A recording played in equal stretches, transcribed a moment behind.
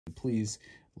please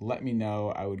let me know.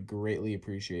 I would greatly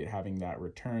appreciate having that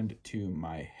returned to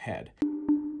my head.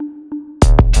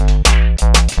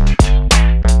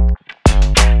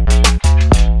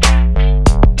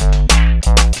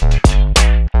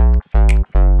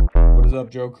 What is up,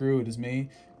 Joe Crew? It is me,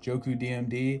 Joku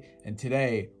DMD, and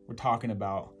today we're talking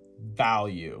about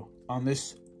value on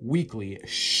this weekly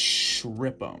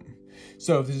Shrip'm.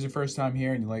 So if this is your first time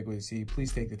here and you like what you see,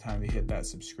 please take the time to hit that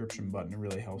subscription button. It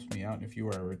really helps me out. And if you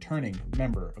are a returning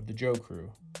member of the Joe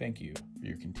Crew, thank you for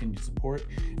your continued support.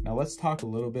 Now let's talk a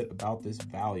little bit about this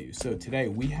value. So today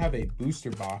we have a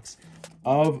booster box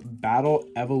of Battle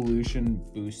Evolution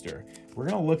Booster. We're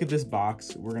going to look at this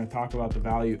box. We're going to talk about the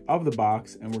value of the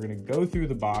box, and we're going to go through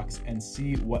the box and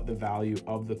see what the value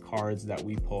of the cards that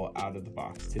we pull out of the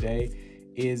box. Today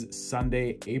is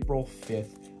Sunday, April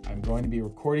 5th. I'm going to be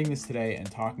recording this today and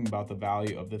talking about the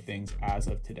value of the things as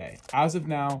of today. As of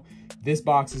now, this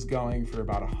box is going for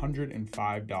about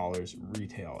 $105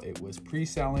 retail. It was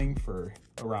pre-selling for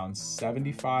around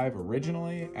 $75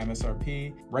 originally,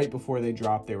 MSRP. Right before they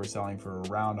dropped, they were selling for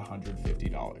around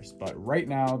 $150. But right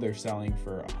now they're selling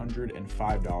for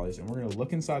 $105, and we're gonna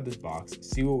look inside this box,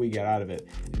 see what we get out of it,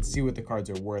 and see what the cards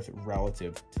are worth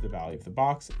relative to the value of the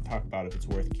box, and talk about if it's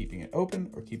worth keeping it open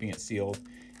or keeping it sealed,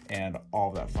 and all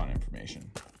of that fun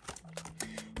information.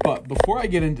 But before I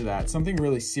get into that, something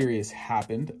really serious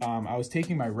happened. I was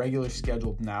taking my regular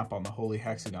scheduled nap on the Holy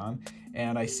Hexagon,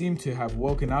 and I seemed to have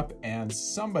woken up and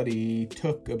somebody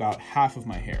took about half of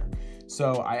my hair.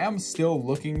 So I am still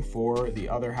looking for the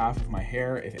other half of my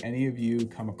hair. If any of you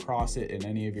come across it in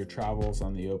any of your travels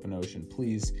on the open ocean,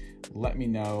 please let me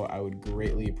know. I would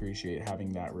greatly appreciate having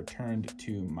that returned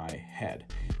to my head.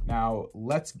 Now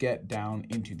let's get down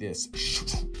into this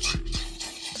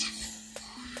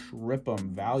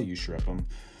Shrip'm, value Shrip'm.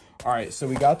 All right, so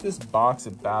we got this box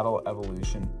of Battle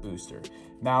Evolution Booster.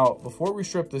 Now, before we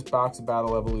strip this box of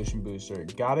Battle Evolution Booster,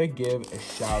 gotta give a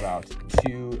shout out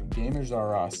to Gamers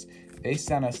R Us. They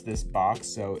sent us this box,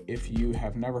 so if you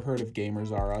have never heard of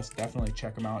Gamers R Us, definitely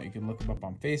check them out. You can look them up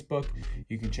on Facebook.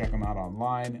 You can check them out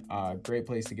online. Great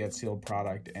place to get sealed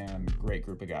product, and great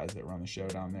group of guys that run the show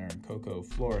down there in Cocoa,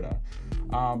 Florida.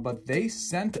 But they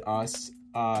sent us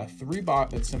some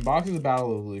boxes of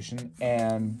Battle Evolution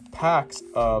and packs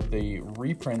of the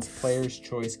reprints Player's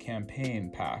Choice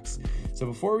campaign packs. So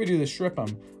before we do the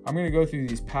Shrip'm, I'm going to go through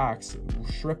these packs,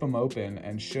 strip them open,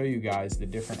 and show you guys the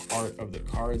different art of the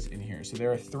cards in here. So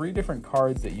there are 3 different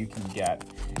cards that you can get,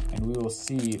 and we will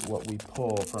see what we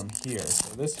pull from here.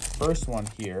 So this first one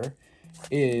here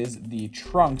is the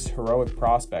Trunks Heroic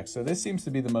Prospect. So this seems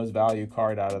to be the most value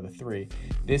card out of the 3.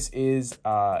 This is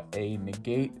a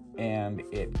negate, and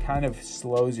it kind of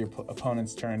slows your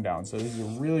opponent's turn down. So this is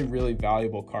a really, really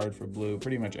valuable card for blue.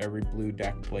 Pretty much every blue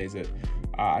deck plays it.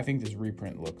 I think this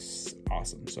reprint looks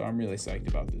awesome, so I'm really psyched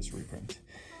about this reprint.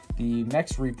 The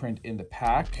next reprint in the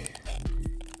pack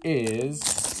is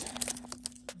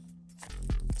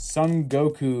Son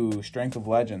Goku, Strength of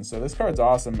Legends. So this card's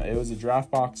awesome. It was a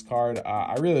draft box card.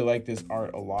 I really like this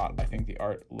art a lot. I think the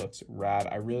art looks rad.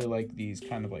 I really like these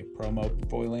kind of like promo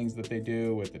foilings that they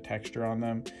do with the texture on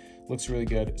them. Looks really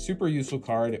good. Super useful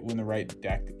card when the right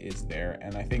deck is there.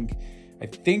 And I think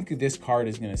this card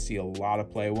is going to see a lot of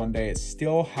play one day. It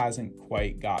still hasn't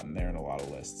quite gotten there in a lot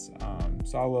of lists.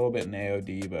 Saw a little bit in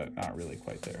AOD, but not really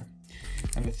quite there.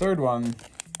 And the third one,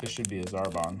 this should be a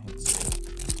Zarbon. Let's see.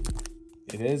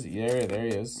 It is. Yeah, there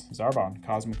he is. Zarbon,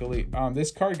 Cosmic Elite.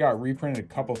 This card got reprinted a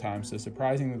couple times, so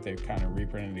surprising that they've kind of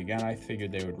reprinted it again. I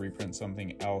figured they would reprint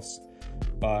something else,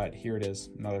 but here it is,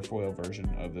 another foil version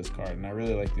of this card. And I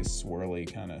really like this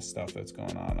swirly kind of stuff that's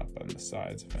going on up on the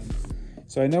sides of him.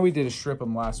 So I know we did a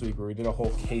Shrip'm last week where we did a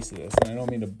whole case of this, and I don't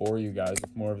mean to bore you guys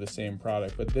with more of the same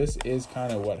product, but this is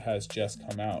kind of what has just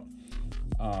come out.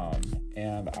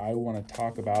 And I want to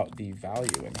talk about the value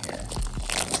in here.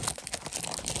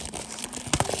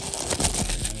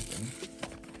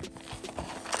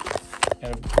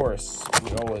 And of course,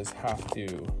 we always have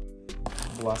to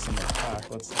blossom the pack.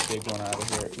 Let's take one out of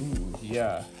here. Ooh,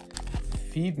 yeah.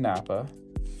 Feed Nappa,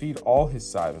 feed all his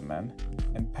Cybermen,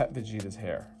 and pet Vegeta's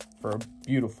hair for a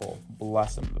beautiful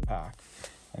blossom of the pack.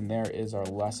 And there is our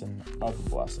lesson of the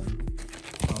blessing.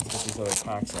 Let's get these other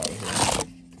packs out of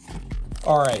here.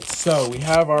 All right, so we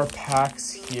have our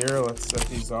packs here. Let's set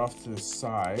these off to the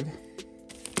side.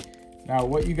 Now,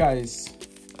 what you guys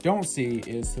don't see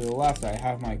is to the left, I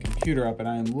have my computer up and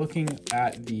I am looking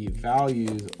at the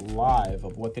values live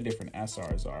of what the different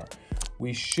SRs are.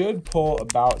 We should pull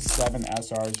about 7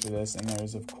 SRs for this, and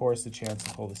there's of course the chance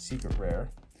to pull the secret rare.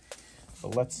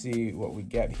 But let's see what we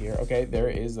get here. Okay, there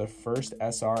is the first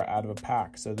SR out of a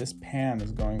pack. So this pan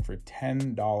is going for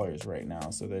 $10 right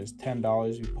now. So there's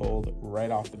 $10 we pulled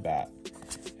right off the bat.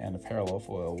 And a parallel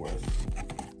foil worth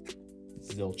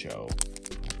zilcho.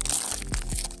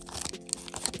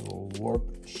 It will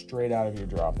warp straight out of your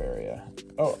drop area.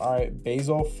 Oh, all right,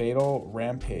 Basil Fatal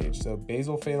Rampage. So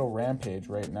Basil Fatal Rampage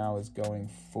right now is going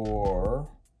for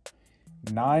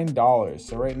 $9.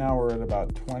 So right now we're at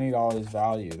about $20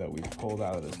 value that we've pulled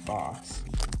out of this box.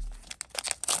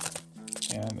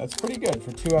 And that's pretty good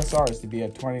for 2 SRs to be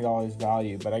at $20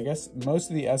 value. But I guess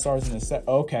most of the SRs in the set,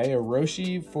 okay, a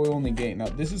Roshi Foil Negate. Now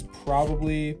this is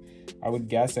probably, I would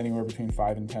guess, anywhere between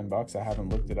 $5 and $10. I haven't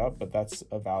looked it up, but that's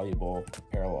a valuable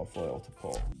parallel foil to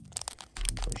pull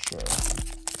for sure.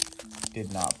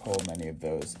 Did not pull many of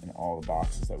those in all the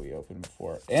boxes that we opened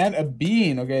before. And a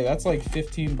bean, okay, that's like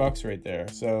 $15 right there.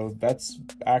 So that's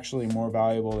actually more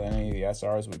valuable than any of the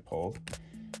SRs we pulled.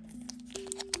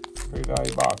 Pretty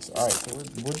value box. All right, so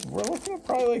we're looking at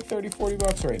probably like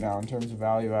 $30-40 right now in terms of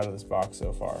value out of this box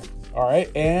so far. All right,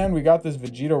 and we got this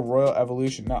Vegeta Royal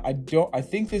Evolution. Now I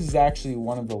think this is actually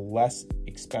one of the less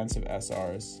expensive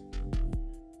SRs.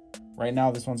 Right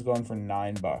now this one's going for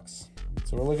 $9.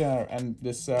 So we're looking at, and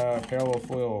this parallel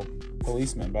foil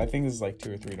policeman, but I think this is like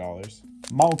 $2 or $3.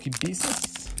 Monkey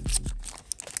pieces.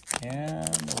 And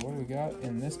what do we got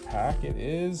in this pack? It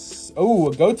is,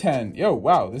 oh, a Goten. Yo,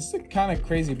 wow, this is a kind of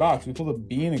crazy box. We pulled a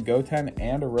bean, a Goten,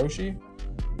 and a Roshi.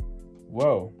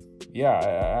 Whoa.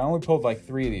 Yeah, I only pulled like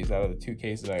 3 of these out of the 2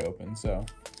 cases I opened, so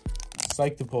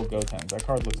psyched to pull Gotens. That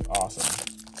card looks awesome.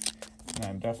 And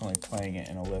I'm definitely playing it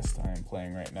in a list I am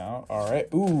playing right now. All right,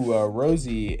 ooh, a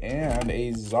Rosie and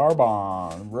a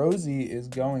Zarbon. Rosie is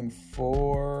going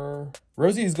for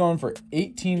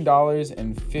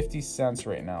 $18.50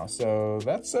 right now. So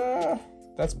that's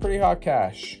pretty hot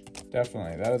cash.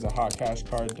 Definitely, that is a hot cash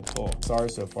card to pull. Sorry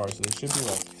so far, so there should be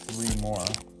like 3 more.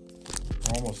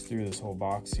 We're almost through this whole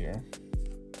box here.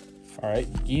 All right,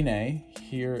 Gine,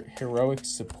 Heroic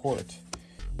Support.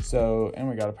 So, and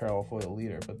we got a parallel foil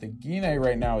leader, but the Gine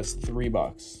right now is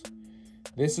 $3.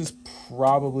 This is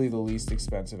probably the least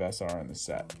expensive SR in the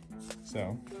set.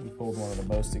 So we pulled one of the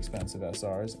most expensive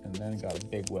SRs and then got a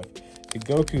big whip. The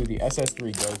Goku, the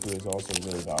SS3 Goku is also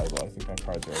really valuable. I think that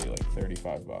card's already like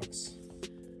 $35.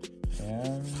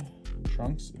 And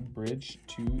Trunks Bridge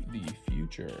to the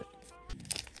Future.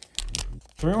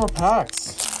 3 more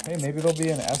packs. Hey, maybe there'll be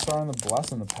an SR and the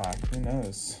Bless in the pack. Who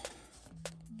knows?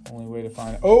 Only way to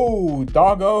find it. Oh,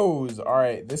 doggos. All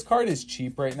right, this card is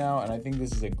cheap right now, and I think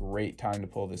this is a great time to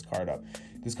pull this card up.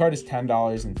 This card is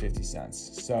 $10.50.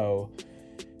 So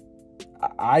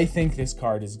I think this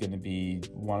card is going to be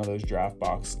one of those draft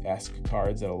box-esque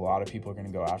cards that a lot of people are going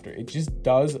to go after. It just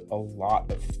does a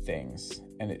lot of things,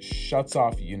 and it shuts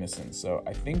off Unison. So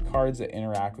I think cards that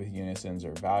interact with Unisons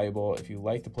are valuable. If you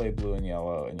like to play blue and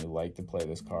yellow and you like to play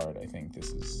this card, I think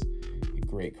this is a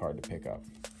great card to pick up.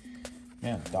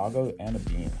 Man, Doggo and a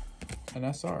bean. An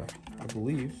SR, I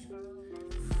believe.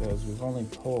 Because we've only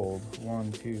pulled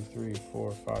 1, 2, 3,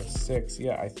 4, 5, 6.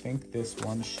 Yeah, I think this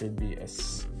one should be a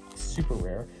super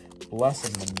rare.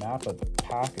 Blessum, the map of the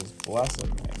pack is Blessum,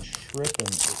 and Shrip'm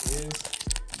it is.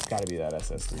 It's got to be that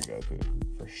SS3 Goku.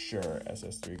 For sure,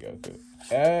 SS3 Goku.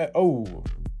 Oh,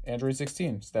 Android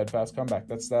 16, Steadfast Comeback.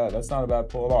 That's not a bad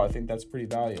pull at all. I think that's pretty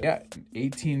valuable. Yeah,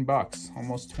 $18,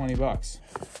 almost $20.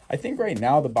 I think right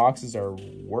now the boxes are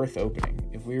worth opening.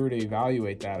 If we were to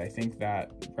evaluate that, I think that,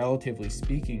 relatively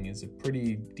speaking, is a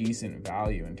pretty decent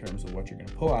value in terms of what you're going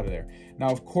to pull out of there.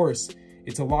 Now, of course,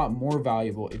 it's a lot more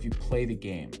valuable if you play the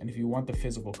game. And if you want the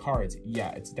physical cards, yeah,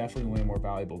 it's definitely way more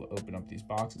valuable to open up these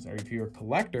boxes. Or if you're a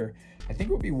collector, I think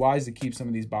it would be wise to keep some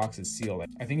of these boxes sealed.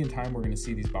 I think in time we're going to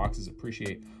see these boxes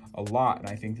appreciate a lot, and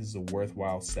I think this is a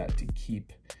worthwhile set to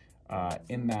keep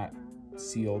in that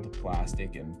sealed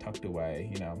plastic and tucked away.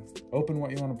 You know, open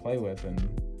what you want to play with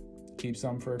and keep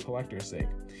some for a collector's sake.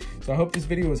 So I hope this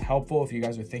video was helpful. If you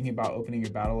guys are thinking about opening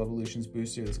your Battle Evolutions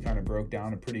booster, this kind of broke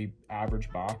down a pretty average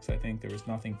box. I think there was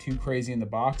nothing too crazy in the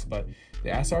box, but the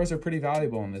SRs are pretty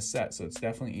valuable in this set, so it's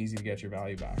definitely easy to get your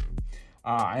value back.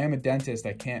 I am a dentist.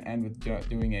 I can't end with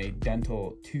doing a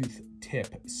dental tooth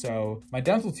tip. So my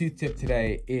dental tooth tip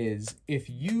today is, if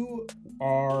you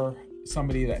are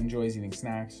somebody that enjoys eating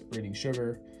snacks or eating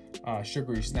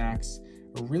sugary snacks,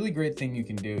 a really great thing you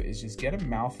can do is just get a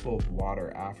mouthful of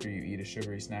water after you eat a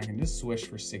sugary snack and just swish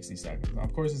for 60 seconds. Now,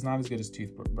 of course, it's not as good as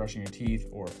brushing your teeth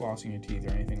or flossing your teeth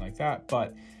or anything like that,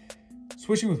 but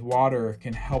Swishing with water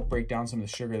can help break down some of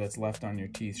the sugar that's left on your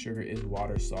teeth. Sugar is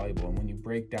water soluble, and when you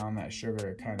break down that sugar,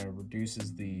 it kind of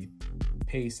reduces the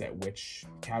pace at which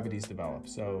cavities develop.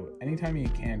 So anytime you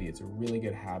eat candy, it's a really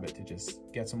good habit to just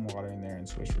get some water in there and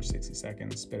swish for 60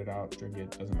 seconds, spit it out, drink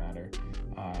it, doesn't matter.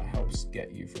 Helps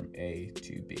get you from A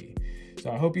to B. So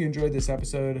I hope you enjoyed this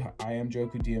episode. I am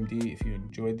Joku DMD. If you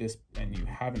enjoyed this and you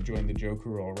haven't joined the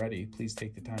Joku already, please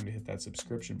take the time to hit that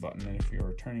subscription button. And if you're a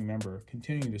returning member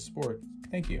continuing to support,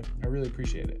 thank you. I really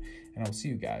appreciate it. And I'll see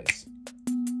you guys